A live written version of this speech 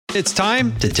It's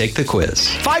time to take the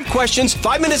quiz. 5 questions,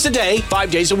 5 minutes a day,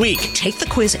 5 days a week. Take the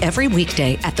quiz every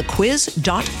weekday at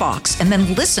thequiz.fox and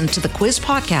then listen to the quiz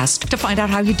podcast to find out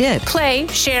how you did. Play,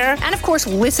 share, and of course,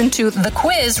 listen to The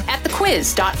Quiz at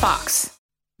thequiz.fox.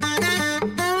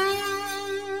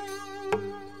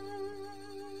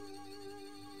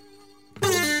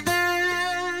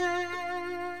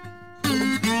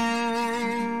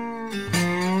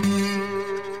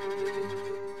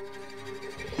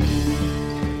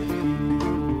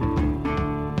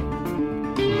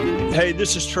 Hey,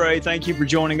 this is Trey. Thank you for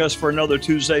joining us for another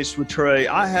Tuesdays with Trey.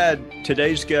 I had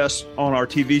today's guest on our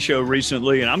TV show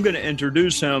recently, and I'm going to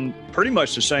introduce him pretty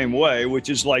much the same way, which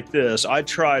is like this. I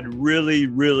tried really,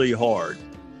 really hard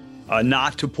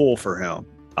not to pull for him.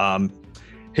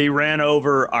 He ran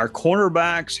over our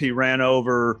cornerbacks. He ran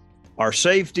over our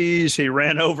safeties. He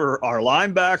ran over our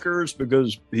linebackers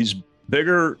because he's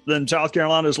bigger than South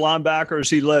Carolina's linebackers.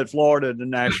 He led Florida to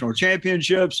national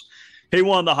championships. He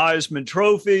won the Heisman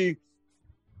Trophy,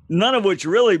 none of which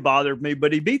really bothered me,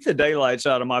 but he beat the daylights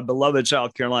out of my beloved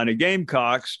South Carolina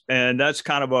Gamecocks, and that's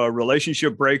kind of a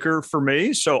relationship breaker for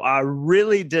me. So I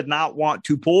really did not want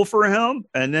to pull for him.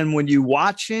 And then when you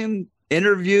watch him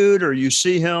interviewed or you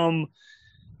see him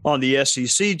on the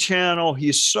SEC channel,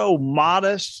 he's so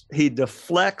modest. He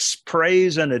deflects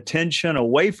praise and attention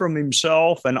away from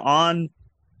himself and on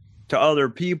to other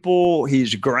people.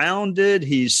 He's grounded.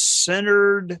 He's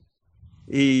centered.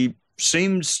 He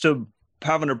seems to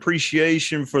have an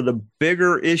appreciation for the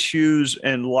bigger issues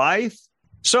in life.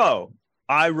 So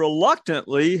I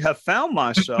reluctantly have found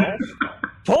myself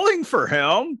pulling for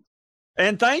him.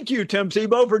 And thank you, Tim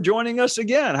Tebow, for joining us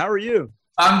again. How are you?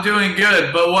 I'm doing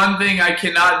good, but one thing I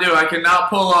cannot do, I cannot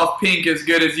pull off pink as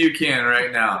good as you can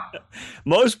right now.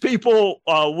 Most people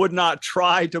would not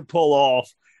try to pull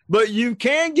off, but you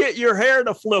can get your hair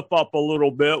to flip up a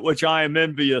little bit, which I am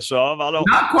envious of.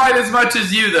 Not quite as much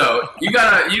as you, though. You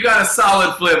got a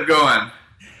solid flip going.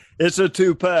 It's a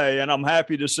toupee, and I'm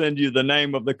happy to send you the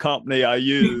name of the company I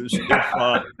use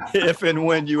if and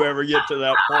when you ever get to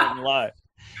that point in life.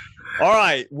 All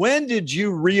right. When did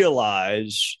you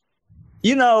realize,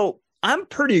 I'm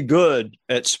pretty good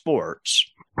at sports?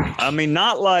 I mean,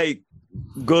 not like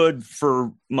good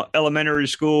for elementary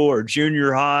school or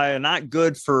junior high, and not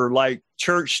good for like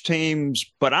church teams,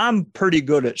 but I'm pretty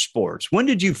good at sports. When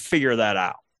did you figure that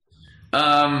out?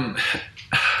 I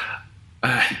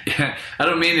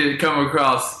don't mean to come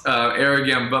across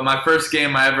arrogant, but my first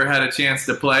game I ever had a chance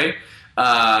to play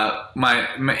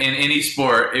in any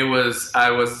sport,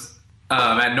 I was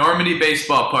at Normandy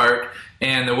Baseball Park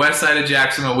in the west side of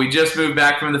Jacksonville. We just moved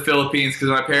back from the Philippines because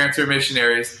my parents are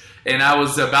missionaries. And I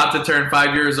was about to turn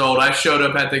 5 years old. I showed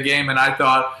up at the game, and I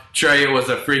thought, Trey, it was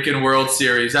a freaking World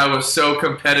Series. I was so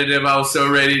competitive. I was so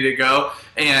ready to go.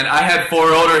 And I had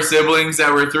 4 older siblings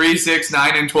that were 3, 6,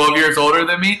 9, and 12 years older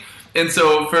than me. And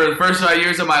so for the first 5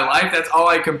 years of my life, that's all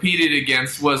I competed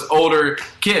against was older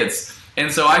kids. And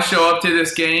so I show up to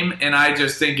this game, and I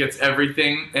just think it's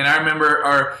everything. And I remember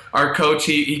our coach,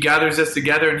 he gathers us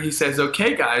together, and he says,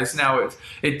 okay, guys, now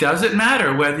it doesn't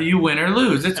matter whether you win or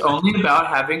lose. It's only about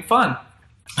having fun.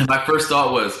 And my first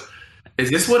thought was, is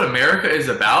this what America is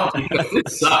about? Because it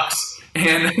sucks.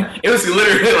 And it was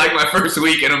literally like my first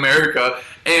week in America.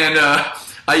 And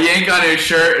I yank on his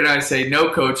shirt, and I say,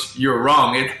 no, coach, you're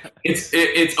wrong.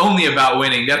 It's only about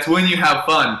winning. That's when you have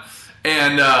fun.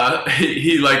 And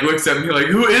he like looks at me like,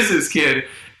 who is this kid?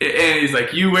 And he's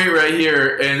like, you wait right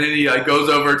here. And then he like goes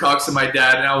over and talks to my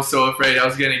dad. And I was so afraid I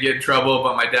was going to get in trouble.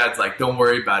 But my dad's like, don't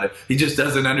worry about it. He just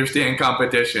doesn't understand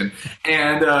competition.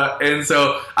 And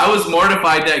so I was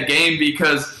mortified that game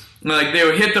because like they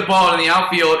would hit the ball in the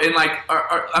outfield. And like,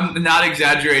 I'm not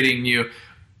exaggerating you.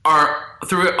 All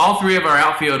 3 of our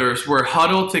outfielders were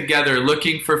huddled together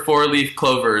looking for 4-leaf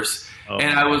clovers.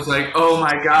 And I was like, oh,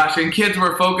 my gosh. And kids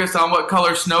were focused on what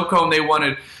color snow cone they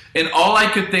wanted. And all I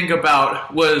could think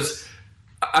about was,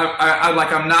 I'm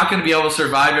not going to be able to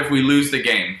survive if we lose the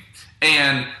game.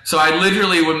 And so I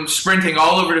literally was sprinting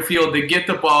all over the field to get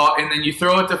the ball, and then you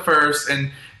throw it to first, and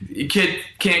the kid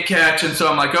can't catch. And so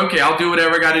I'm like, okay, I'll do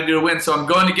whatever I got to do to win. So I'm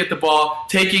going to get the ball,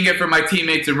 taking it from my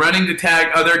teammates, and running to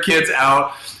tag other kids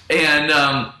out.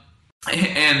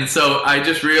 And so I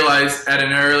just realized at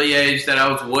an early age that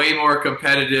I was way more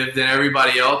competitive than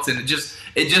everybody else, and it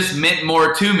just meant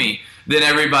more to me than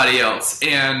everybody else.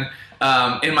 And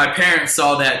my parents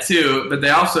saw that too, but they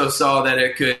also saw that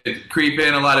it could creep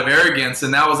in a lot of arrogance.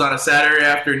 And that was on a Saturday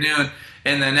afternoon.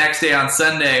 And the next day on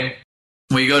Sunday,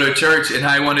 we go to church, and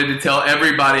I wanted to tell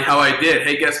everybody how I did.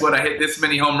 Hey, guess what? I hit this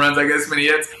many home runs. I got this many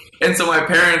hits. And so my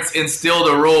parents instilled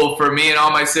a rule for me and all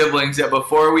my siblings that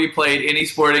before we played any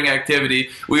sporting activity,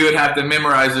 we would have to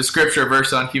memorize a scripture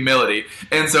verse on humility.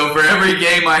 And so for every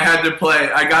game I got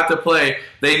to play,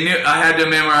 they knew I had to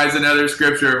memorize another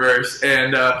scripture verse.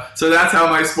 And so that's how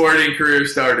my sporting career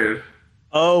started.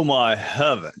 Oh, my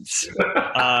heavens.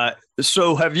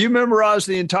 So have you memorized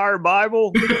the entire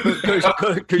Bible?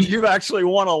 Because you've actually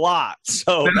won a lot.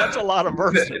 So that's a lot of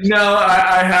verses. No,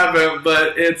 I haven't,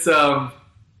 but it's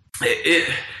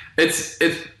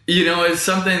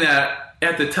something that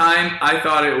at the time I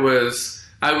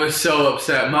was so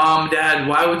upset. Mom, Dad,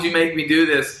 why would you make me do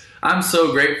this? I'm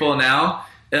so grateful now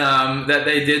that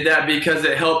they did that, because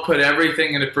it helped put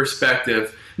everything into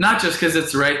perspective. Not just because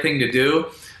it's the right thing to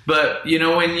do, but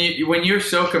when you're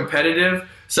so competitive,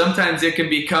 sometimes it can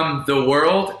become the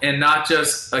world and not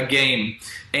just a game.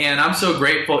 And I'm so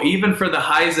grateful, even for the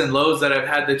highs and lows that I've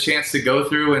had the chance to go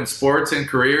through in sports and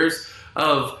careers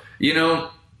of,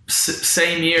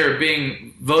 same year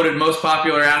being voted most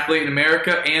popular athlete in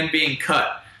America and being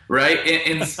cut, right?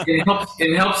 And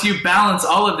it helps you balance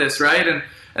all of this, right? And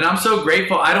I'm so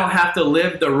grateful I don't have to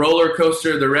live the roller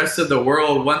coaster the rest of the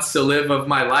world wants to live of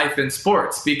my life in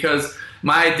sports, because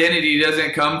my identity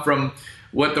doesn't come from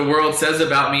what the world says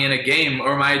about me in a game,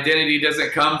 or my identity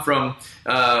doesn't come from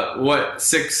what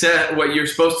you're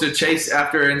supposed to chase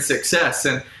after in success.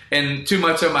 And too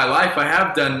much of my life, I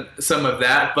have done some of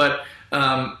that. But,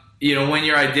 when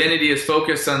your identity is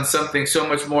focused on something so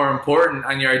much more important,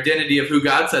 on your identity of who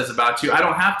God says about you, I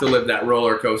don't have to live that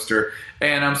roller coaster.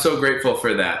 And I'm so grateful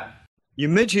for that. You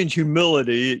mentioned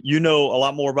humility. You know a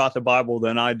lot more about the Bible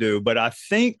than I do, but I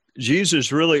think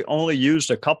Jesus really only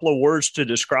used a couple of words to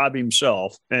describe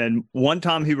himself. And one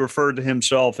time he referred to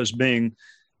himself as being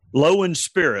low in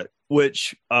spirit,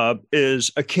 which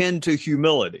is akin to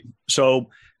humility. So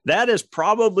that is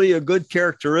probably a good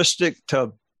characteristic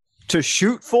to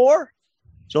shoot for.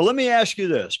 So let me ask you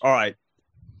this. All right.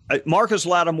 Marcus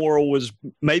Lattimore was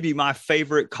maybe my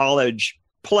favorite college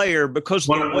player because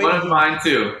one of mine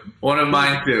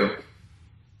too.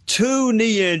 2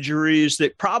 knee injuries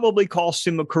that probably cost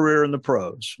him a career in the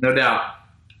pros. No doubt.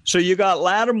 So you got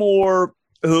Lattimore,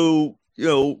 who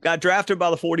got drafted by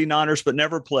the 49ers but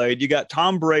never played. You got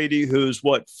Tom Brady, who's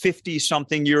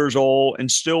 50-something years old and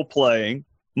still playing.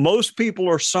 Most people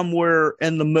are somewhere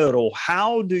in the middle.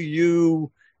 How do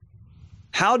you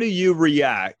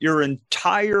react? Your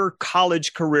entire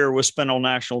college career was spent on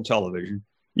national television.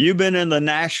 You've been in the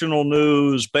national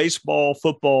news, baseball,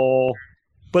 football,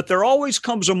 but there always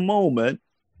comes a moment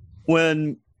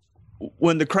when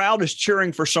the crowd is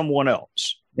cheering for someone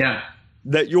else. Yeah.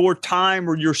 That your time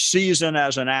or your season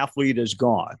as an athlete is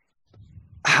gone.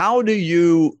 How do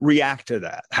you react to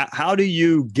that? How do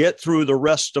you get through the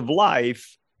rest of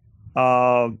life?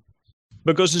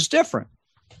 Because it's different.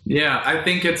 Yeah, I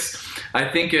think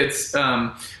it's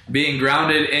being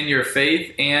grounded in your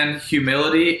faith and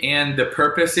humility and the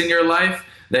purpose in your life,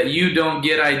 that you don't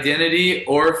get identity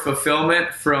or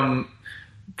fulfillment from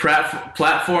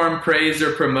platform praise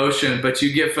or promotion, but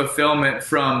you get fulfillment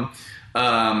from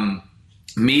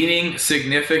meaning,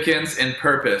 significance, and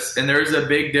purpose. And there's a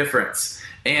big difference.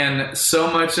 And so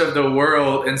much of the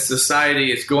world and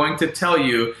society is going to tell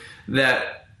you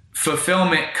that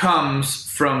fulfillment comes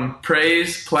from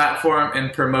praise, platform,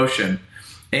 and promotion.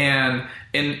 And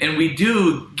we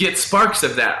do get sparks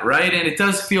of that, right? And it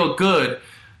does feel good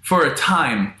for a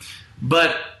time.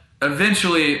 But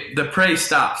eventually the praise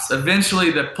stops. Eventually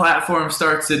the platform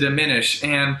starts to diminish.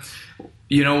 And,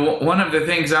 one of the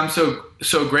things I'm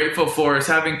so grateful for is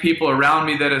having people around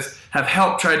me that have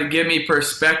helped try to give me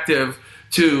perspective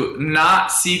to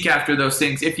not seek after those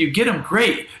things. If you get them,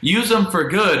 great. Use them for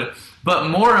good. But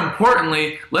more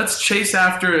importantly, let's chase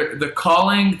after the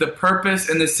calling, the purpose,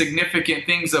 and the significant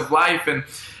things of life. And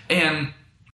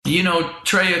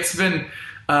Trey, it's been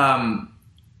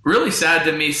really sad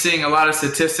to me seeing a lot of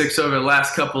statistics over the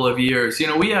last couple of years.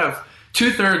 We have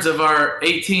 2/3 of our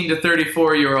 18 to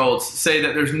 34-year-olds say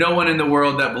that there's no one in the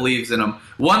world that believes in them.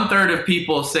 1/3 of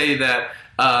people say that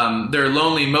they're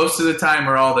lonely most of the time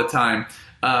or all the time.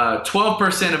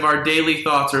 12% of our daily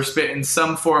thoughts are spent in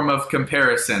some form of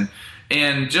comparison.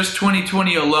 And just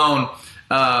 2020 alone,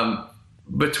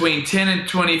 between 10 and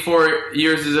 24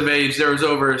 years of age, there was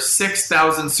over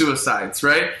 6,000 suicides,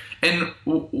 right? And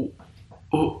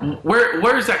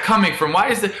where is that coming from? Why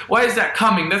is that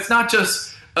coming? That's not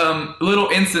just little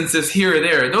instances here or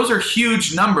there. Those are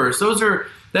huge numbers.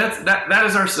 That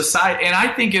is our society. And I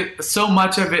think so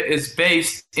much of it is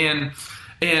based in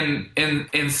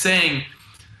saying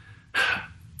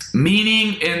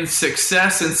meaning and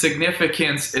success and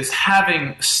significance is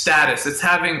having status. It's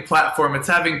having platform. It's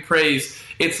having praise.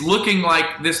 It's looking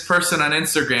like this person on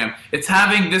Instagram. It's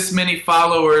having this many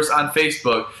followers on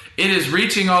Facebook. It is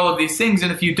reaching all of these things.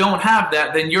 And if you don't have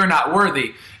that, then you're not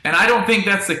worthy. And I don't think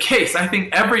that's the case. I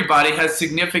think everybody has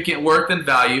significant worth and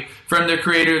value from the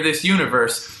creator of this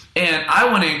universe. And I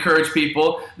want to encourage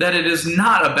people that it is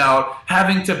not about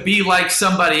having to be like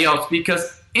somebody else,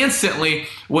 because instantly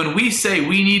when we say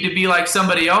we need to be like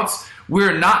somebody else,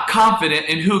 we're not confident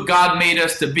in who God made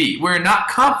us to be. We're not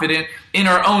confident in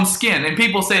our own skin. And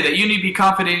people say that you need to be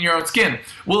confident in your own skin.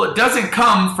 Well, it doesn't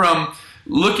come from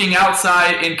looking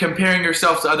outside and comparing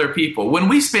yourself to other people. When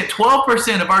we spend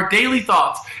 12% of our daily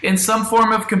thoughts in some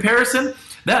form of comparison,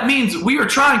 that means we are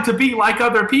trying to be like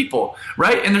other people,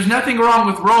 right? And there's nothing wrong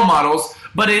with role models,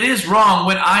 but it is wrong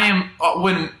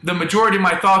when the majority of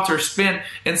my thoughts are spent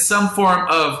in some form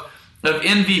of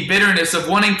envy, bitterness, of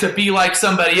wanting to be like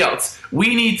somebody else.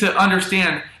 We need to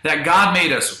understand that God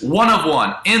made us one of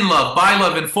one, in love, by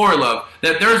love, and for love,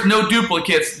 that there's no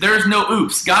duplicates, there's no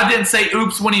oops. God didn't say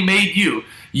oops when he made you.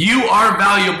 You are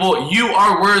valuable, you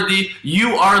are worthy,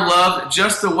 you are loved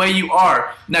just the way you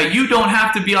are. Now, you don't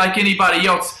have to be like anybody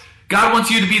else. God wants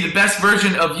you to be the best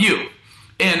version of you.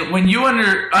 And when you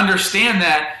understand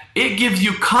that, it gives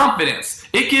you confidence.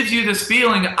 It gives you this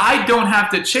feeling, I don't have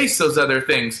to chase those other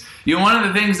things. You know, one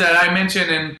of the things that I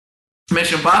mentioned in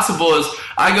Mission Possible is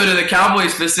I go to the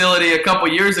Cowboys facility a couple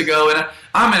years ago, and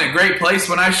I'm in a great place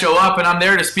when I show up, and I'm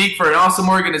there to speak for an awesome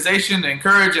organization to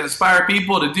encourage and inspire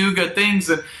people to do good things.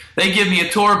 And they give me a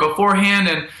tour beforehand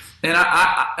and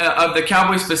of the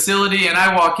Cowboys facility, and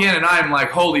I walk in and I'm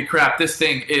like, holy crap, this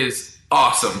thing is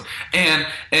awesome. And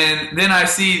then I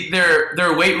see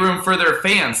their weight room for their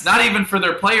fans, not even for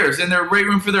their players, and their weight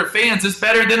room for their fans is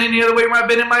better than any other weight room I've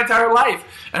been in my entire life.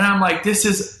 And I'm like, this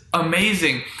is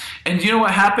amazing. And do you know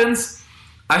what happens?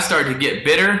 I started to get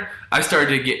bitter. I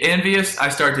started to get envious. I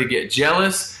started to get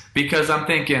jealous, because I'm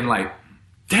thinking like,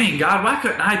 dang, God, why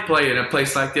couldn't I play in a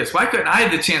place like this? Why couldn't I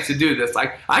have the chance to do this?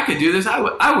 Like, I could do this. I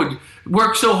would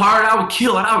work so hard. I would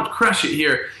kill it. I would crush it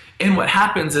here. And what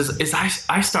happens is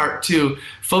I start to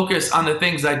focus on the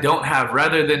things I don't have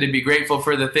rather than to be grateful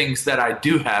for the things that I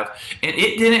do have. And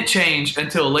it didn't change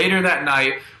until later that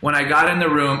night when I got in the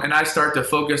room and I start to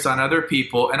focus on other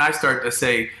people and I start to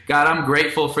say, God, I'm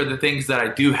grateful for the things that I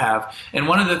do have. And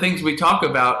one of the things we talk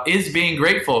about is being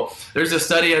grateful. There's a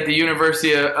study at the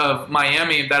University of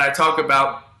Miami that I talk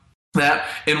about, that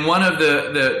in one of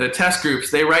the test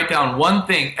groups, they write down one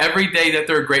thing every day that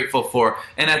they're grateful for.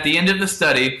 And at the end of the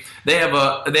study, they have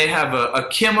a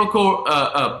chemical,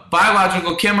 a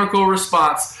biological chemical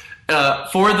response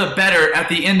for the better at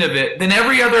the end of it than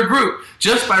every other group,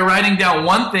 just by writing down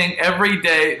one thing every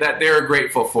day that they're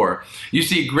grateful for. You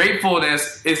see,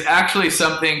 gratefulness is actually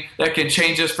something that can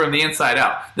change us from the inside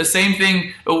out. The same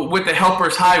thing with the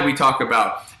helper's high we talk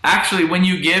about. Actually, when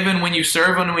you give and when you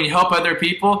serve and when you help other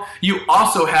people, you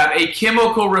also have a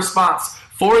chemical response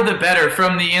for the better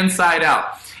from the inside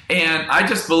out. And I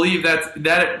just believe that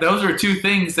those are two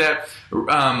things that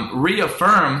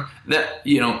reaffirm that,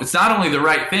 you know, it's not only the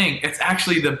right thing, it's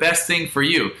actually the best thing for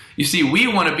you. You see, we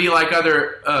want to be like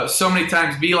so many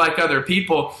times be like other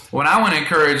people, when I want to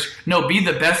encourage, no, be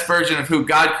the best version of who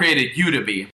God created you to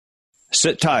be.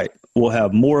 Sit tight. We'll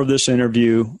have more of this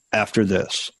interview after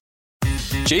this.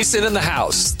 Jason in the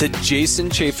House, the Jason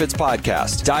Chaffetz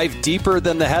Podcast. Dive deeper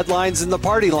than the headlines and the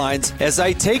party lines as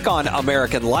I take on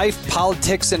American life,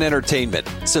 politics, and entertainment.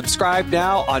 Subscribe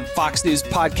now on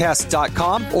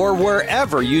foxnewspodcast.com or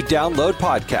wherever you download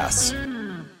podcasts.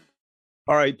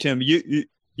 All right, Tim,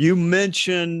 you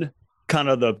mentioned kind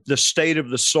of the state of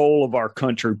the soul of our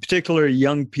country, particularly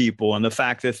young people, and the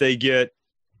fact that they get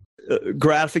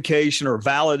gratification or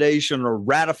validation or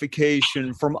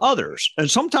ratification from others, and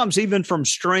sometimes even from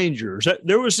strangers.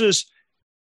 There was this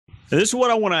is what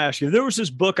I want to ask you. There was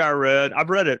this book I read. I've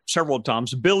read it several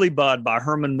times, Billy Budd by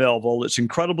Herman Melville. It's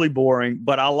incredibly boring,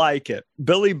 but I like it.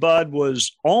 Billy Budd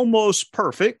was almost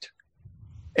perfect,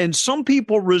 and some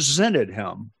people resented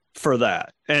him for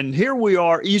that. And here we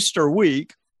are, Easter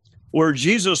week, where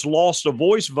Jesus lost a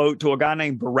voice vote to a guy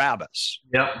named Barabbas.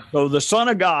 Yep. So the Son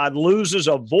of God loses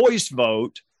a voice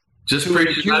vote just to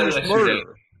accuse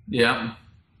murder. Yeah.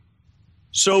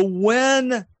 So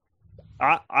when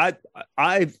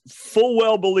I full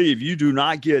well believe you do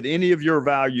not get any of your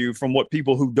value from what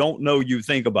people who don't know you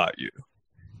think about you,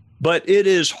 but it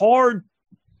is hard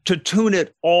to tune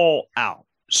it all out.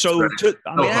 So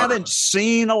I haven't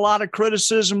seen a lot of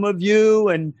criticism of you,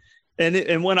 and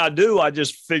when I do, I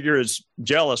just figure it's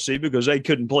jealousy because they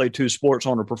couldn't play two sports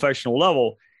on a professional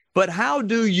level. But how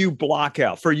do you block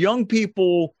out for young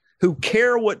people who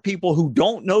care what people who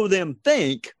don't know them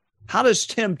think? How does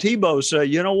Tim Tebow say,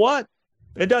 you know what?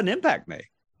 it doesn't impact me.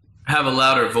 Have a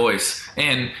louder voice.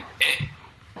 And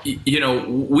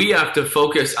we have to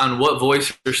focus on what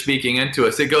voice you're speaking into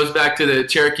us. It goes back to the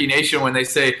Cherokee Nation when they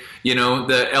say,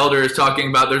 the elder is talking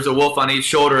about there's a wolf on each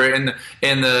shoulder, and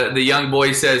the young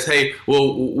boy says, hey,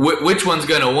 well, which one's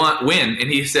going to win? And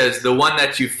he says, the one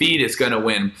that you feed is going to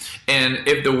win. And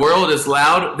if the world is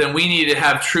loud, then we need to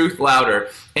have truth louder.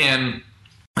 And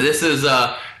this is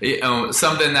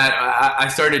something that I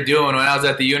started doing when I was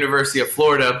at the University of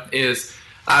Florida is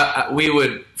we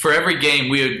would, for every game,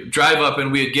 we would drive up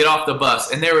and we would get off the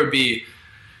bus, and there would be,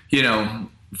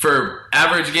 for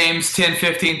average games, 10,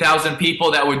 15,000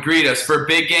 people that would greet us. For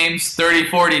big games, 30,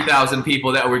 40,000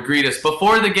 people that would greet us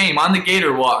before the game on the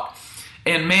Gator Walk.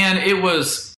 And man, it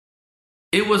was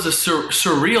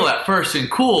surreal at first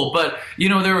and cool, but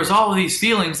there was all of these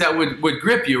feelings that would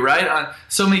grip you, right? On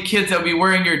so many kids that would be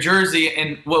wearing your jersey,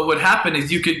 and what would happen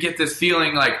is you could get this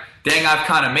feeling like, dang, I've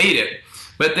kind of made it.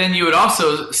 But then you would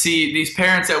also see these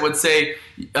parents that would say,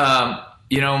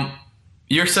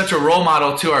 you're such a role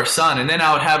model to our son. And then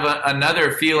I would have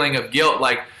another feeling of guilt,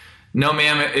 like, no,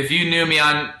 ma'am, if you knew me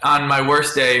on my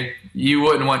worst day, you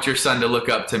wouldn't want your son to look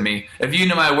up to me. If you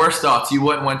knew my worst thoughts, you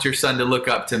wouldn't want your son to look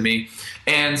up to me.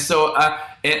 And so,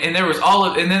 and there was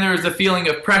and then there was the feeling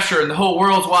of pressure, and the whole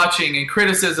world's watching, and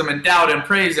criticism, and doubt, and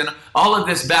praise, and all of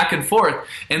this back and forth.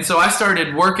 And so I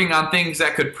started working on things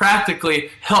that could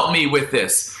practically help me with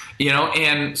this,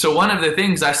 And so one of the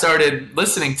things I started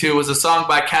listening to was a song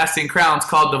by Casting Crowns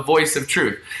called "The Voice of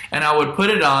Truth," and I would put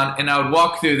it on, and I would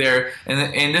walk through there,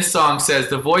 and this song says,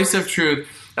 "The voice of truth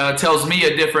tells me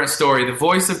a different story. The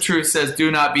voice of truth says,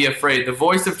 do not be afraid. The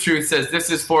voice of truth says,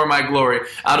 this is for my glory.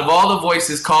 Out of all the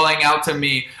voices calling out to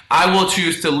me, I will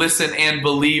choose to listen and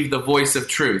believe the voice of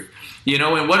truth."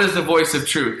 And what is the voice of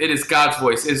truth? It is God's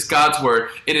voice. It is God's word.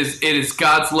 It is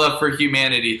God's love for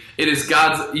humanity. It is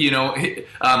God's,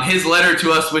 his letter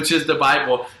to us, which is the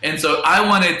Bible. And so I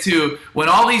wanted to, when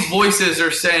all these voices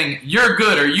are saying, you're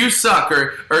good, or you suck,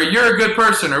 or you're a good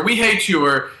person, or we hate you,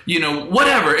 or,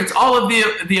 whatever, it's all of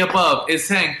the above, is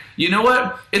saying, you know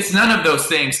what? It's none of those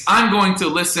things. I'm going to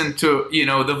listen to,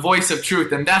 the voice of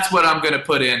truth, and that's what I'm going to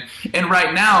put in. And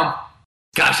right now,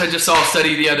 gosh, I just saw a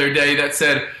study the other day that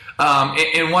said,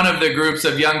 in one of the groups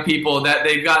of young people, that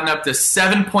they've gotten up to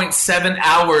 7.7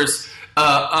 hours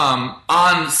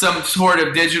on some sort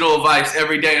of digital device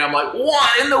every day. And I'm like,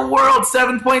 what in the world?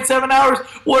 7.7 hours?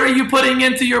 What are you putting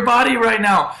into your body right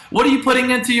now? What are you putting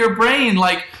into your brain?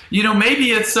 Like, maybe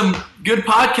it's some good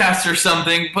podcast or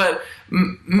something, but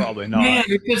probably not. Man,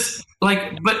 it's just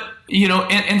like,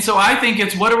 and so I think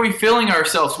it's, what are we filling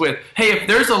ourselves with? Hey, if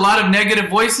there's a lot of negative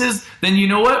voices, then you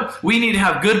know what? We need to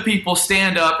have good people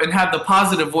stand up and have the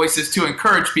positive voices to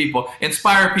encourage people,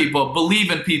 inspire people,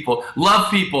 believe in people,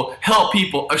 love people, help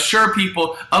people, assure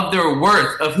people of their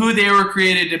worth, of who they were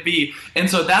created to be. And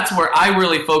so that's where I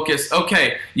really focus.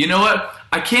 Okay, you know what?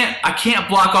 I can't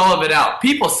block all of it out.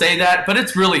 People say that, but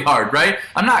it's really hard, right?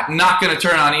 I'm not going to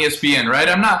turn on ESPN, right?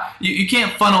 You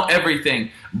can't funnel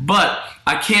everything, but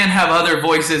I can have other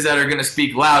voices that are going to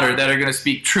speak louder, that are going to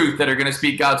speak truth, that are going to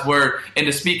speak God's word, and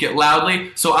to speak it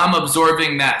loudly. So I'm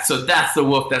absorbing that. So that's the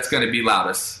wolf that's going to be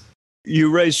loudest.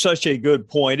 You raised such a good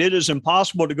point. It is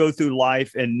impossible to go through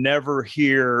life and never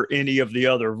hear any of the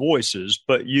other voices,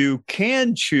 but you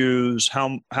can choose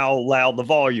how loud the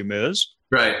volume is.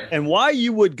 Right. And why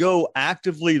you would go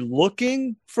actively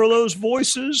looking for those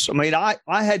voices. I mean, I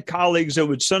had colleagues that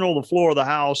would sit on the floor of the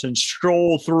house and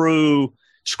scroll through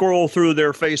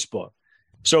their Facebook.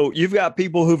 So you've got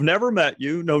people who've never met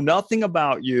you, know nothing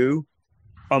about you,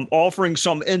 offering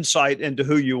some insight into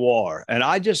who you are. And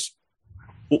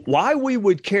why we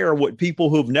would care what people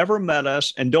who've never met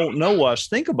us and don't know us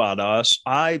think about us,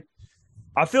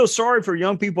 I feel sorry for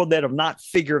young people that have not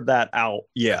figured that out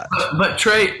yet. But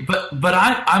Trey,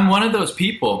 I'm one of those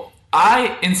people.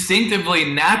 I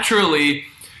instinctively, naturally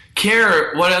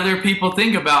care what other people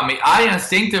think about me. I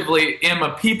instinctively am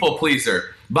a people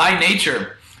pleaser by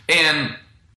nature. And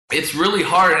it's really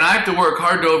hard, and I have to work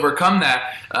hard to overcome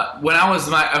that. When I was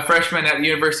a freshman at the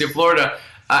University of Florida,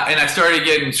 and I started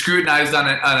getting scrutinized on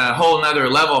a whole nother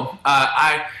level,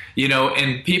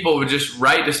 and people would just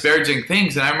write disparaging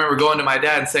things. And I remember going to my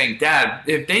dad and saying, Dad,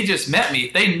 if they just met me,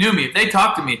 if they knew me, if they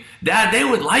talked to me, Dad, they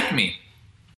would like me.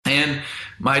 And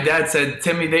my dad said,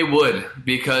 Timmy, they would,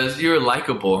 because you're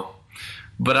likable.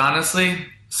 But honestly,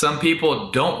 some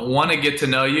people don't want to get to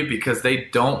know you because they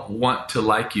don't want to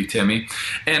like you, Timmy.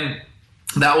 And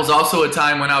that was also a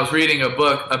time when I was reading a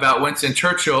book about Winston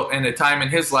Churchill and a time in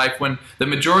his life when the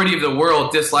majority of the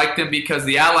world disliked him because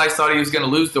the Allies thought he was going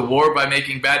to lose the war by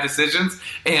making bad decisions.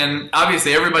 And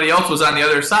obviously everybody else was on the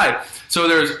other side. So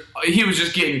he was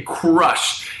just getting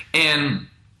crushed. And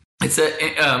it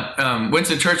said,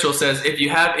 Winston Churchill says, if you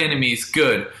have enemies,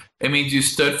 good. It means you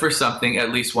stood for something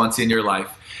at least once in your life.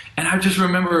 And I just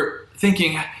remember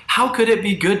thinking, how could it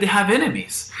be good to have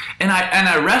enemies? And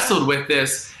I wrestled with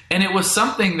this. And it was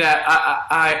something that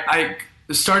I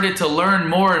started to learn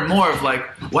more and more of, like,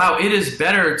 wow, it is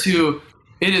better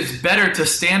to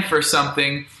stand for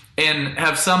something and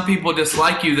have some people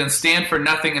dislike you than stand for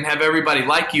nothing and have everybody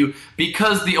like you,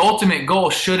 because the ultimate goal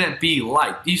shouldn't be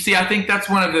liked. You see, I think that's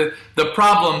one of the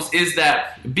problems, is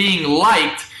that being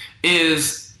liked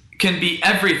can be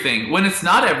everything when it's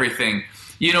not everything.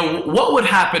 You know, what would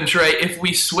happen, Trey, if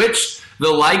we switched the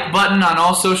like button on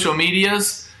all social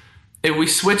medias? If we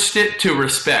switched it to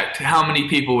respect, how many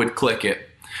people would click it?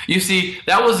 You see,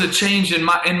 that was a change in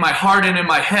my heart and in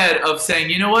my head of saying,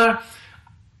 you know what?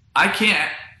 I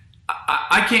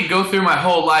can't go through my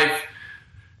whole life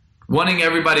wanting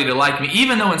everybody to like me,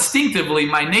 even though instinctively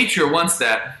my nature wants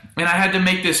that. And I had to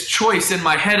make this choice in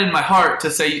my head and my heart to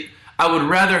say, I would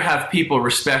rather have people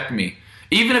respect me,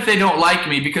 even if they don't like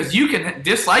me, because you can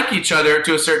dislike each other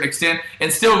to a certain extent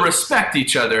and still respect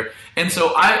each other. And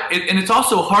so and it's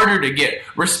also harder to get.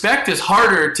 Respect is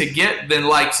harder to get than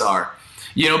likes are,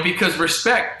 you know, because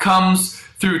respect comes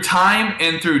through time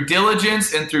and through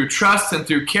diligence and through trust and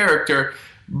through character.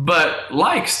 But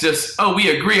likes just, oh, we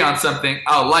agree on something,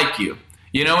 I'll like you,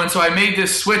 you know. And so I made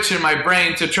this switch in my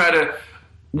brain to try to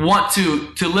want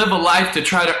to live a life to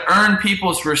try to earn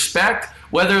people's respect,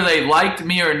 whether they liked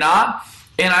me or not.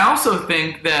 And I also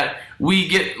think that we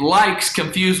get likes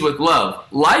confused with love.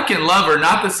 Like and love are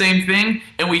not the same thing,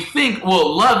 and we think,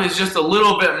 well, love is just a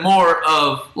little bit more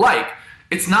of like.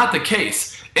 It's not the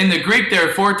case. In the Greek, there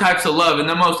are 4 types of love, and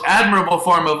the most admirable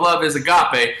form of love is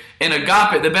agape. And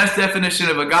agape, the best definition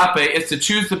of agape is to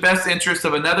choose the best interest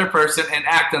of another person and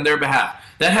act on their behalf.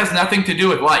 That has nothing to do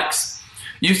with likes.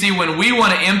 You see, when we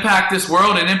want to impact this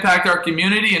world and impact our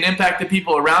community and impact the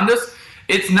people around us,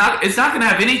 it's not going to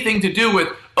have anything to do with,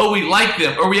 oh, we like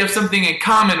them, or we have something in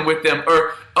common with them,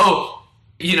 or, oh,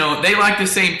 you know, they like the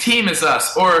same team as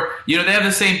us, or, you know, they have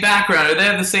the same background, or they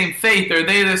have the same faith, or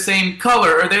they're the same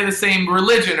color, or they're the same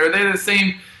religion, or they're the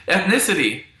same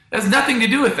ethnicity. It has nothing to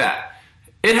do with that.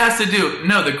 It has to do,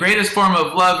 no, the greatest form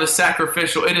of love is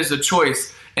sacrificial. It is a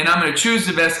choice. And I'm going to choose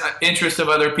the best interest of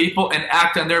other people and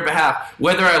act on their behalf,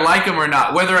 whether I like them or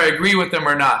not, whether I agree with them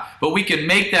or not. But we can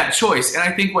make that choice. And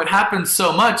I think what happens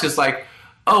so much is like,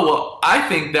 oh, well, I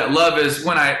think that love is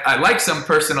when I like some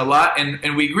person a lot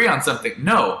and we agree on something.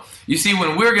 No. You see,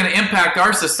 when we're going to impact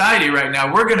our society right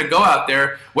now, we're going to go out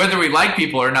there, whether we like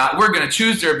people or not, we're going to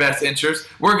choose their best interest.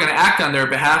 We're going to act on their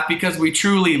behalf because we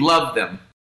truly love them.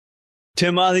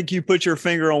 Tim, I think you put your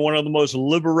finger on one of the most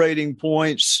liberating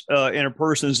points in a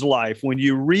person's life. When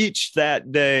you reach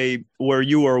that day where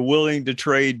you are willing to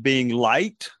trade being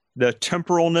liked, the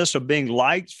temporalness of being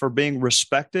liked for being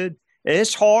respected,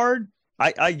 it's hard.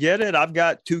 I get it. I've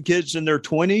got 2 kids in their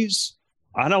 20s.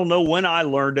 I don't know when I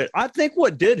learned it. I think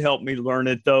what did help me learn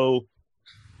it, though,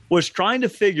 was trying to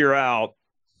figure out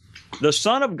the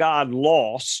Son of God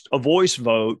lost a voice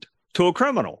vote to a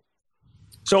criminal.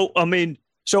 So, I mean,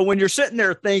 so when you're sitting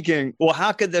there thinking, well,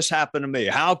 how could this happen to me?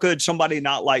 How could somebody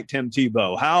not like Tim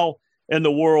Tebow? How in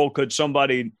the world could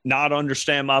somebody not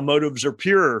understand my motives are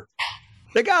pure?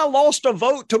 The guy lost a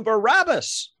vote to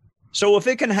Barabbas. So if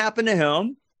it can happen to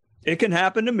him, it can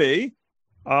happen to me.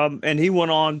 And he went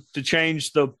on to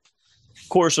change the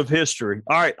course of history.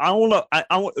 All right. I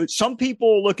want some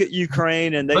people look at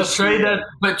Ukraine and they But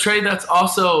Trey, that's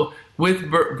also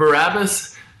with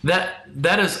Barabbas.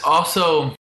 That is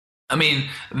also, I mean,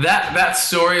 that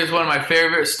story is one of my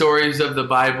favorite stories of the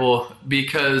Bible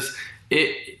because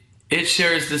it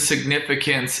shares the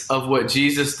significance of what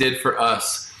Jesus did for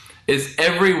us. Is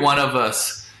every one of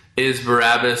us is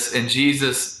Barabbas, and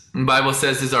Jesus, the Bible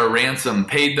says, is our ransom,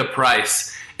 paid the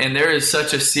price. And there is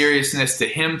such a seriousness to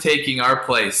him taking our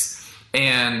place.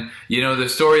 And, you know, the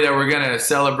story that we're going to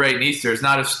celebrate in Easter is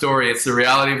not a story. It's the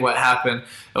reality of what happened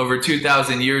over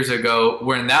 2,000 years ago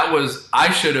when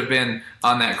I should have been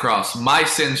on that cross. My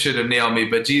sins should have nailed me,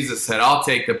 but Jesus said, I'll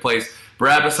take the place.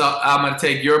 Barabbas, I'm going to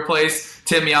take your place.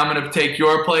 Timmy, I'm going to take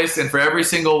your place. And for every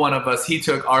single one of us, he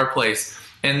took our place.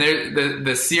 And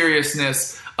the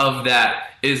seriousness of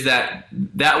that is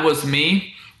that was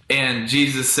me. And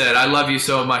Jesus said, I love you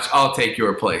so much, I'll take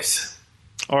your place.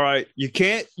 All right. You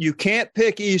can't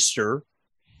pick Easter.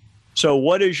 So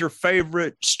what is your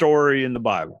favorite story in the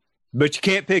Bible? but you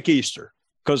can't pick Easter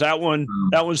because that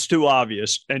one's too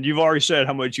obvious. And you've already said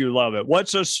how much you love it.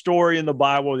 What's a story in the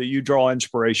Bible that you draw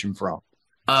inspiration from?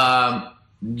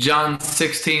 John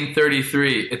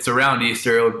 16:33. It's around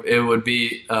Easter. It would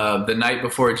be the night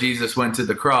before Jesus went to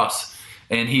the cross,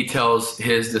 and he tells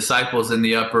his disciples in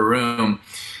the upper room,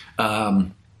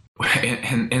 and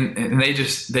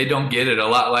they don't get it. A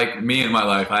lot like me in my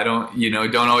life. I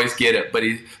don't always get it. But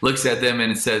he looks at them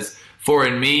and it says, "For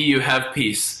in me you have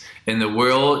peace. In the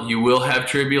world you will have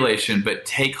tribulation, but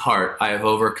take heart, I have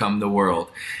overcome the world."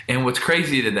 And what's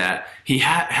crazy to that, he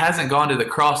hasn't gone to the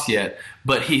cross yet,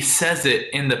 but he says it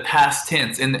in the past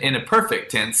tense, in a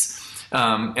perfect tense.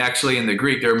 Actually, in the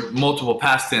Greek, there are multiple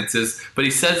past tenses, but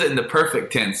he says it in the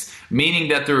perfect tense, meaning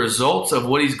that the results of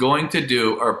what he's going to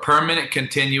do are permanent,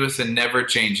 continuous, and never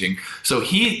changing. So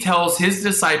he tells his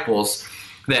disciples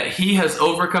that he has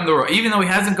overcome the world. Even though he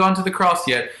hasn't gone to the cross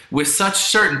yet, with such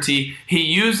certainty, he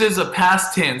uses a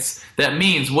past tense that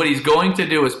means what he's going to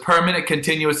do is permanent,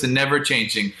 continuous, and never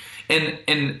changing. And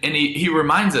he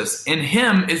reminds us, in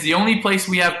him is the only place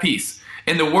we have peace.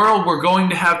 In the world, we're going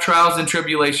to have trials and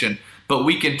tribulation, but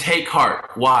we can take heart.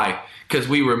 Why? Because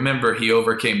we remember he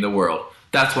overcame the world.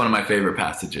 That's one of my favorite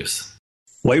passages.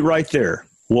 Wait right there.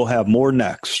 We'll have more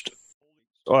next.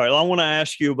 All right, I want to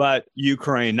ask you about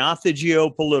Ukraine, not the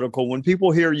geopolitical. When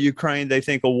people hear Ukraine, they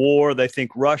think of war, they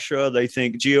think Russia, they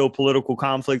think geopolitical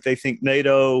conflict, they think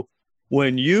NATO.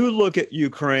 When you look at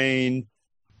Ukraine,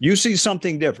 you see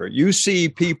something different. You see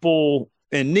people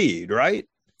in need, right?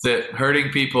 That hurting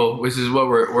people, which is what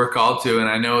we're called to, and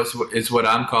I know it's what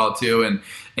I'm called to,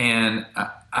 and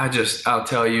I'll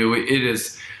tell you, it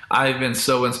is. I've been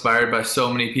so inspired by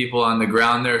so many people on the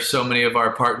ground there, so many of our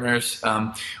partners.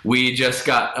 We just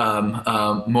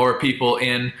got more people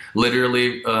in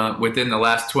literally within the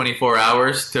last 24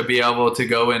 hours to be able to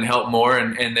go and help more.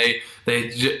 And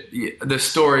the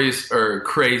stories are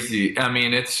crazy. I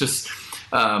mean, it's just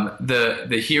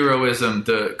the heroism,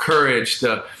 the courage,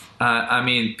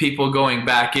 people going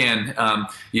back in,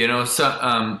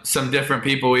 some different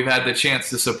people we've had the chance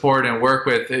to support and work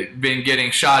with, been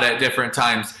getting shot at different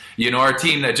times. Our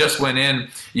team that just went in,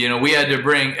 we had to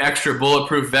bring extra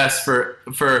bulletproof vests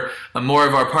for more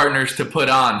of our partners to put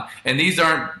on. And these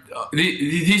aren't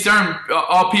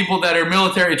all people that are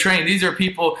military trained. These are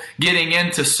people getting in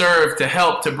to serve, to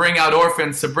help, to bring out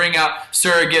orphans, to bring out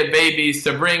surrogate babies,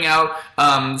 to bring out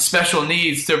special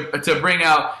needs, to bring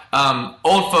out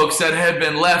old folks that had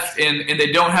been left and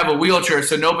they don't have a wheelchair,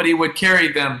 so nobody would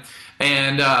carry them.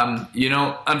 And,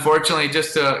 unfortunately,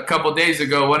 just a couple days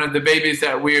ago, one of the babies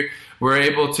that we were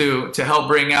able to help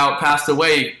bring out passed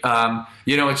away.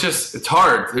 It's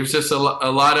hard. There's just a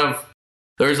lot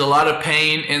of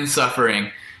pain and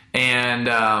suffering. And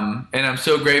I'm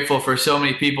so grateful for so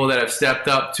many people that have stepped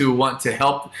up to want to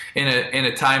help in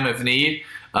a time of need.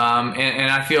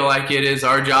 And I feel like it is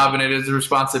our job and it is a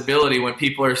responsibility when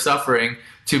people are suffering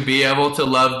to be able to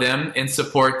love them and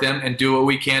support them and do what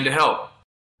we can to help.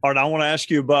 All right, I want to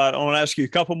ask you a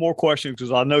couple more questions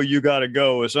because I know you got to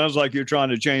go. It sounds like you're trying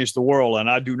to change the world, and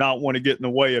I do not want to get in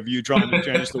the way of you trying to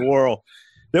change the world.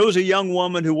 There was a young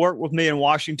woman who worked with me in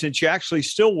Washington. She actually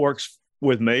still works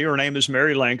with me. Her name is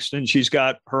Mary Langston. She's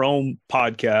got her own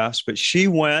podcast, but she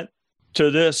went to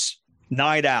this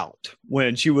night out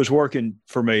when she was working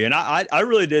for me. And I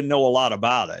really didn't know a lot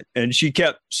about it. And she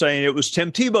kept saying it was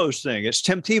Tim Tebow's thing. It's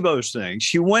Tim Tebow's thing.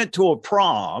 She went to a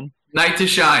prom. Night to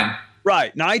shine.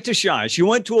 Right. Night to shine. She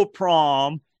went to a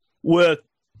prom with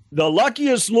the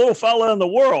luckiest little fella in the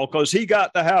world because he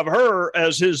got to have her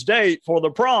as his date for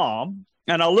the prom.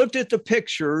 And I looked at the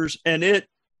pictures and it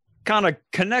kind of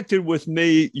connected with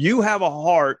me. You have a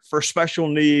heart for special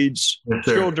needs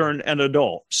children and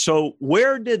adults. So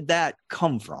where did that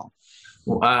come from?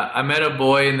 I met a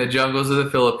boy in the jungles of the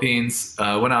Philippines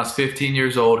when I was 15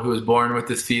 years old who was born with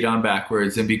his feet on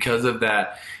backwards. And because of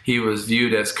that, he was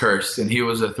viewed as cursed and he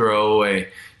was a throwaway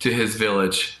to his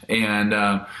village. And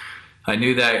I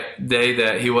knew that day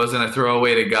that he wasn't a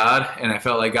throwaway to God. And I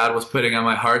felt like God was putting on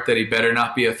my heart that he better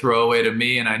not be a throwaway to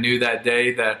me. And I knew that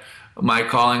day that my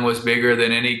calling was bigger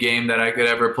than any game that I could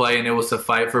ever play. And it was to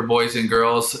fight for boys and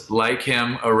girls like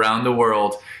him around the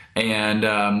world.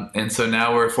 And so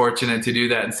now we're fortunate to do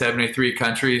that in 73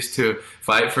 countries, to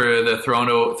fight for the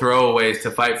throwaways,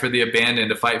 to fight for the abandoned,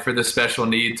 to fight for the special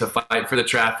need, to fight for the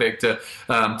trafficked, to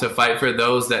fight for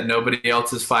those that nobody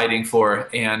else is fighting for.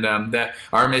 And that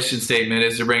our mission statement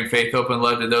is to bring faith, hope, and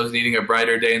love to those needing a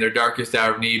brighter day in their darkest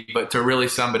hour of need. But to really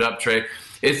sum it up, Trey,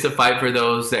 it's to fight for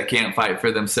those that can't fight for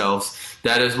themselves.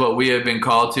 That is what we have been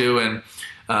called to.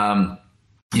 And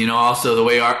Also the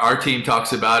way our team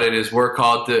talks about it is we're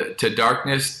called to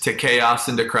darkness, to chaos,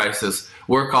 and to crisis.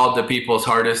 We're called to people's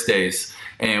hardest days.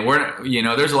 And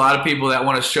there's a lot of people that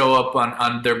want to show up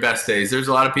on their best days. There's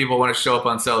a lot of people who want to show up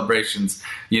on celebrations.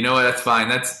 That's fine.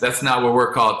 That's not what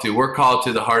we're called to. We're called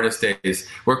to the hardest days.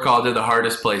 We're called to the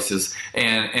hardest places.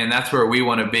 And that's where we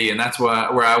want to be. And that's where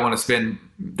I want to spend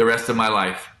the rest of my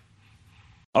life.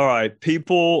 All right.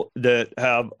 People that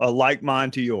have a like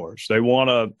mind to yours, they want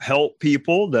to help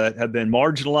people that have been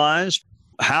marginalized.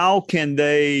 How can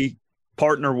they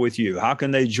partner with you? How can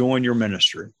they join your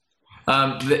ministry?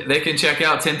 They can check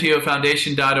out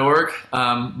tenpiofoundation.org.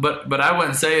 But I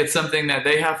wouldn't say it's something that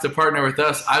they have to partner with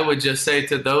us. I would just say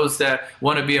to those that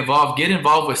want to be involved, get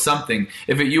involved with something.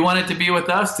 If you want it to be with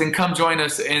us, then come join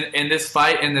us in this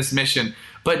fight, in this mission.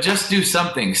 But just do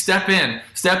something. Step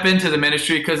into the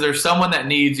ministry, because there's someone that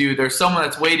needs you. There's someone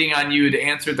that's waiting on you to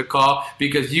answer the call,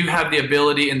 because you have the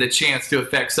ability and the chance to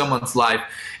affect someone's life.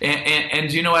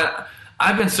 And you know what?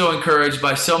 I've been so encouraged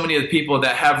by so many of the people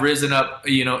that have risen up,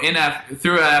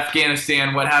 through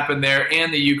Afghanistan, what happened there,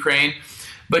 and the Ukraine.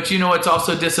 But what's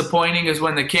also disappointing is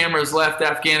when the cameras left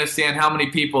Afghanistan, how many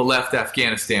people left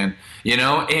Afghanistan,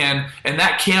 and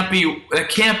that can't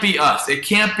be us. It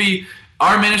can't be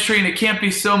our ministry, and it can't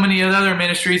be so many other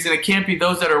ministries, and it can't be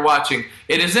those that are watching.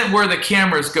 It isn't where the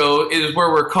cameras go, it is where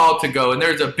we're called to go, and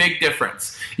there's a big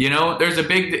difference.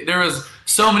 There was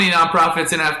so many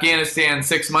nonprofits in Afghanistan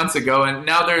 6 months ago, and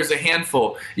now there's a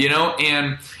handful,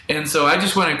 and so I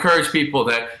just want to encourage people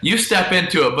that you step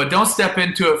into it, but don't step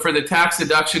into it for the tax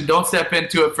deduction. Don't step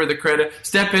into it for the credit.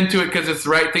 Step into it because it's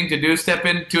the right thing to do. Step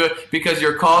into it because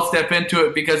you're called. Step into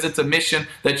it because it's a mission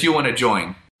that you want to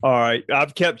join. All right.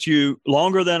 I've kept you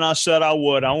longer than I said I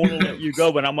would. I want to let you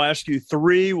go, but I'm going to ask you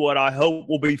 3 what I hope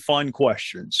will be fun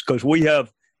questions, because we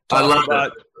have talked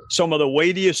about some of the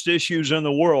weightiest issues in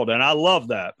the world, and I love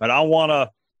that. But I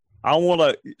want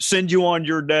to send you on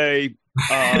your day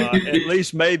at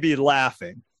least maybe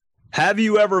laughing. Have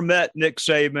you ever met Nick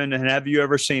Saban, and have you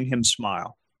ever seen him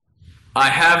smile? I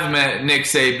have met Nick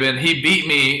Saban. He beat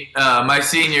me my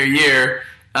senior year.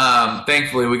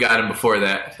 Thankfully, we got him before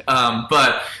that.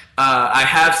 But I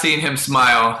have seen him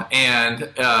smile. And,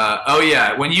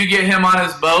 when you get him on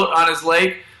his boat, on his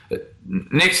lake,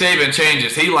 Nick Saban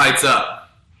changes. He lights up.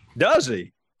 Does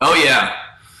he? Oh, yeah.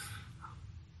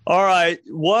 All right.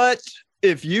 What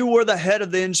if you were the head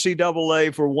of the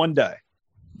NCAA for one day?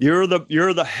 You're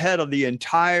the head of the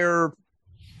entire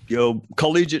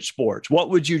collegiate sports. What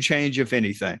would you change, if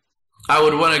anything? I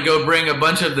would want to go bring a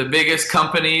bunch of the biggest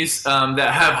companies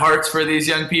that have hearts for these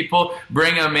young people,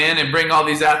 bring them in and bring all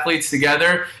these athletes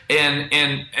together,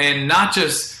 and not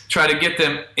just try to get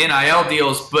them NIL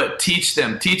deals, but teach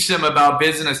them about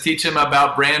business, teach them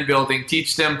about brand building,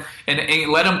 teach them and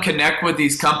let them connect with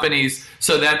these companies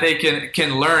so that they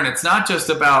can learn. It's not just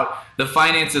about the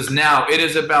finances now. It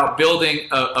is about building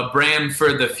a brand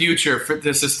for the future,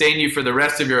 to sustain you for the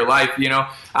rest of your life.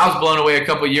 I was blown away a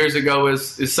couple of years ago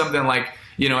is something like,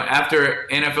 after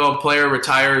NFL player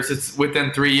retires, it's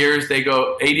within 3 years, they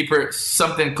go 80%,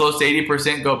 something close to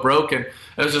 80% go broke. And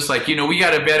it was just like, we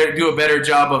got to do a better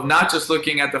job of not just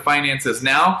looking at the finances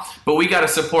now, but we got to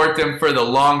support them for the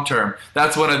long term.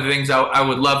 That's one of the things I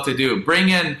would love to do. Bring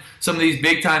in some of these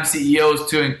big time CEOs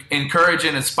to encourage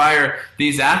and inspire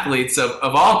these athletes of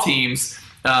all teams,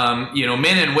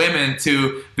 men and women,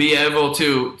 to be able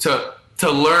to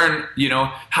learn,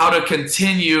 how to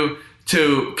continue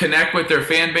to connect with their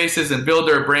fan bases and build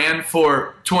their brand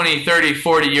for 20, 30,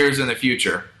 40 years in the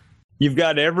future. You've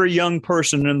got every young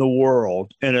person in the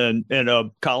world in a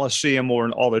coliseum or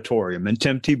an auditorium, and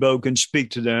Tim Tebow can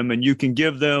speak to them, and you can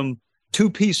give them 2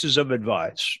 pieces of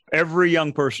advice, every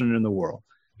young person in the world.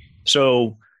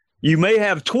 So you may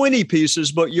have 20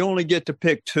 pieces, but you only get to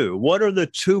pick 2. What are the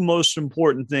 2 most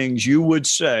important things you would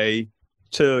say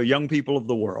to young people of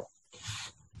the world?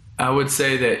 I would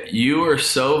say that you are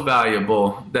so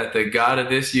valuable that the God of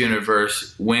this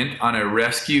universe went on a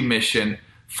rescue mission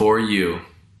for you.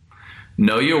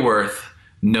 Know your worth,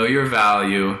 know your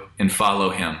value, and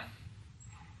follow him.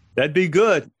 That'd be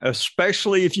good,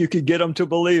 especially if you could get them to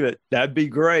believe it. That'd be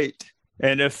great.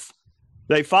 And if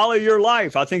they follow your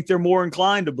life, I think they're more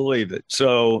inclined to believe it.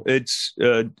 So it's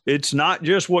not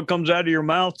just what comes out of your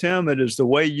mouth, Tim. It is the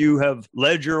way you have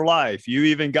led your life. You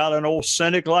even got an old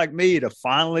cynic like me to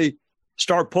finally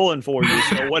start pulling for you.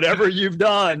 So whatever you've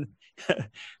done,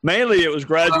 mainly it was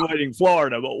graduating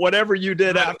Florida, but whatever you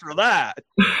did after that.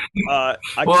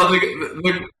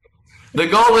 The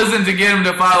goal isn't to get him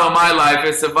to follow my life.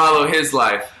 It's to follow his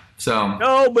life. So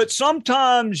no, but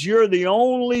sometimes you're the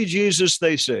only Jesus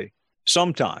they see.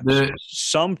 Sometimes.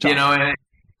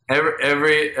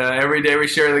 every day we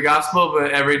share the gospel,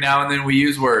 but every now and then we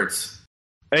use words.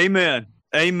 Amen.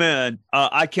 Amen.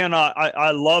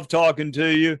 I love talking to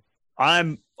you.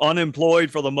 I'm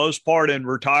unemployed for the most part and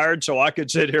retired, so I could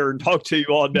sit here and talk to you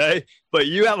all day, but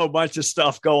you have a bunch of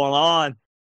stuff going on.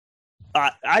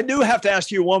 I do have to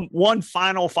ask you one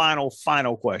final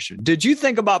question. Did you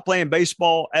think about playing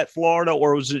baseball at Florida,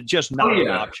 or was it just not an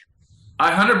option?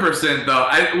 100%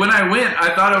 though. When I went,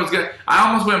 I thought I was good. I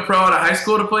almost went pro out of high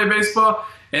school to play baseball,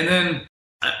 and then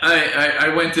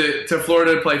I went to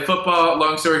Florida to play football,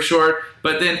 long story short.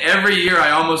 But then every year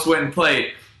I almost went and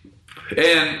played.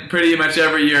 And pretty much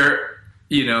every year,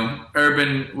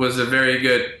 Urban was a very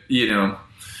good,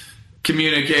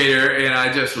 communicator. And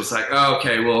I just was like, oh,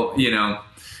 okay, well,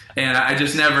 and I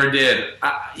just never did.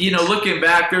 Looking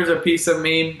back, there's a piece of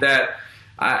me that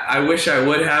I wish I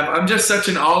would have. I'm just such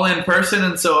an all-in person,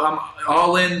 and so I'm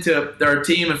all into our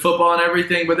team and football and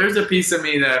everything. But there's a piece of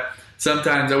me that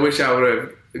sometimes I wish I would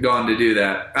have gone to do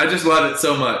that. I just love it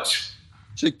so much.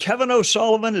 So Kevin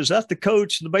O'Sullivan, is that the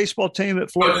coach of the baseball team at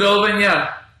Florida? O'Sullivan,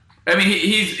 yeah. I mean,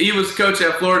 he was coach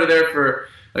at Florida there for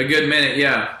a good minute,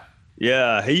 yeah.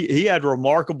 Yeah, he had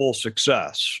remarkable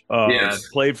success. Yes.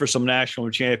 Played for some national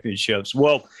championships.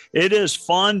 Well, it is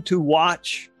fun to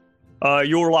watch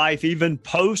your life, even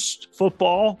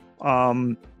post-football.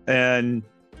 And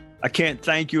I can't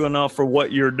thank you enough for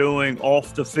what you're doing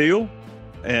off the field.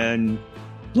 And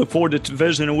look forward to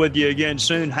visiting with you again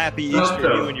soon. Happy Easter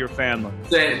to you and your family.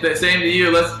 Same to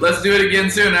you. Let's do it again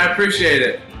soon. I appreciate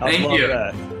it. Thank you.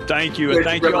 That. Thank you. And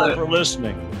thank you all for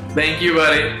listening. Thank you,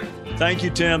 buddy. Thank you,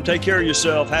 Tim. Take care of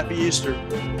yourself. Happy Easter.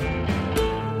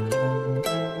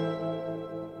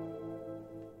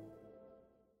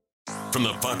 From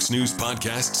the Fox News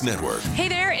Podcasts Network. Hey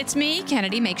there, it's me,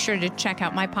 Kennedy. Make sure to check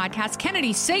out my podcast,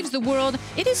 Kennedy Saves the World.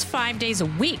 It is 5 days a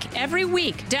week, every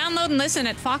week. Download and listen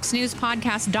at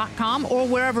foxnewspodcast.com or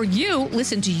wherever you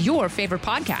listen to your favorite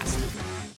podcast.